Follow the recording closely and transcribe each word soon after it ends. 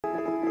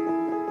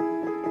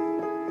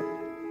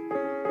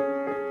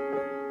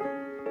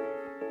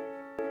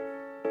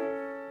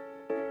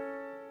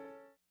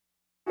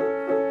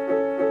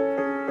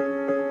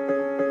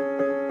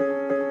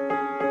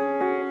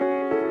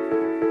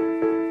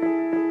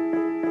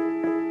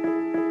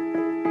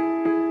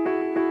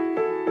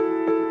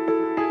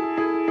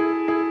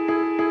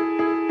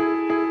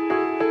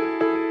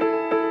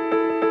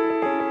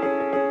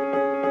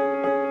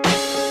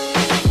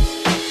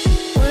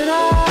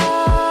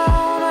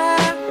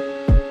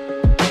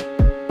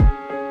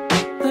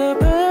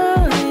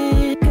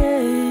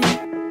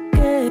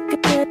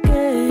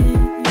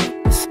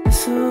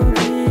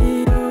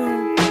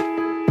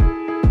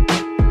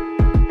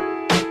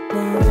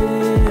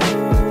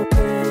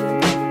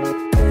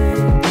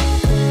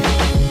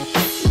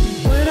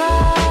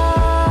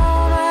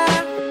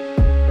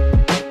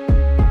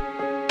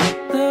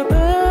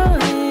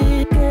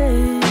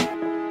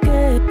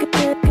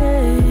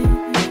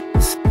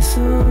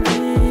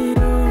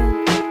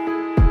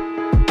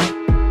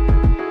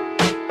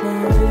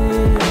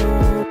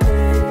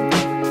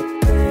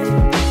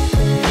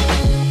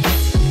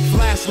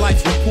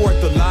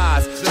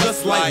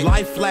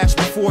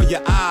before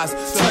your eyes,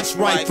 touch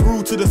right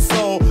through to the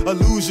soul.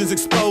 Illusions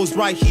exposed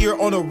right here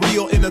on a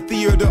reel, in a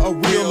theater, a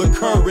real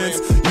occurrence.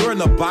 You're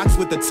in a box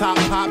with the top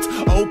popped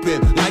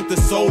open, like the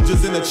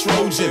soldiers in a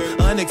Trojan.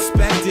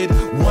 Unexpected,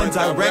 one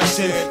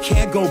direction,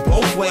 can't go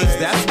both ways,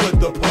 that's what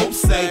the Pope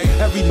say.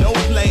 Every note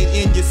played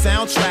in your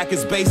soundtrack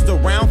is based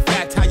around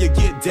fact, how you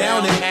get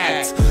down and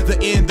act. The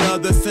end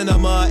of the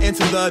cinema,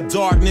 into the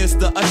darkness,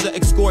 the usher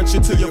escorts you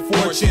to your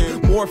fortune,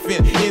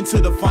 morphing into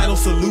the final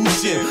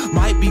solution.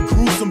 Might be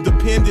gruesome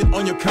dependent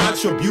on your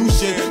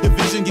contribution. Your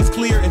vision gets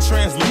clear and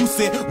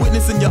translucent,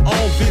 witnessing your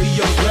own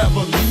video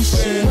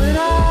revolution. When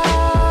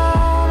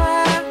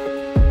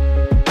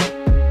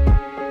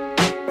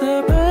the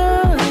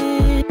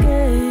pearly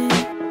gates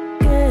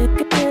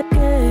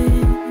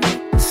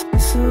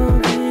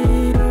so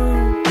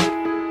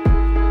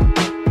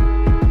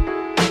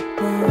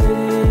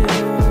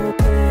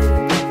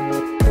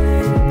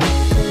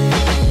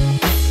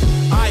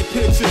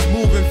pictures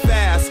moving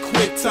fast,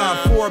 quick time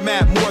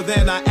format more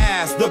than I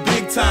asked. The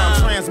big time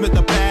transmit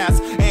the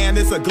past, and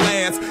it's a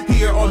glance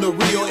here on the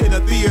reel, in a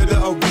theater,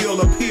 a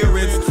real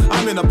appearance.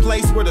 I'm in a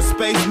place where the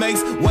space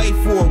makes way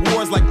for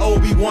wars like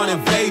Obi-Wan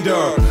and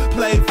Vader.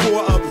 Played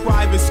for a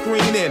private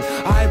screening.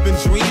 I've been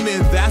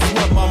dreaming, that's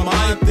what my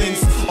mind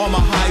thinks. All my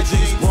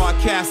hijinks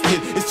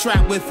broadcasted is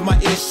trapped with my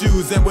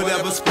issues and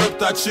whatever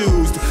script I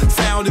choose.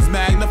 Sound is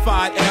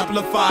magnified,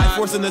 amplified,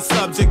 forcing the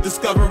subject,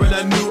 discovering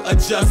a new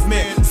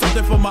adjustment.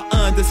 Something for my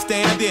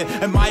understanding,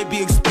 and might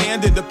be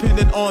expanded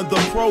depending on the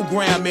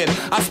programming.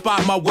 I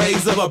spot my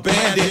ways of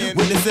abandon,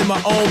 witnessing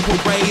my own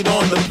parade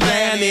on the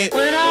planet.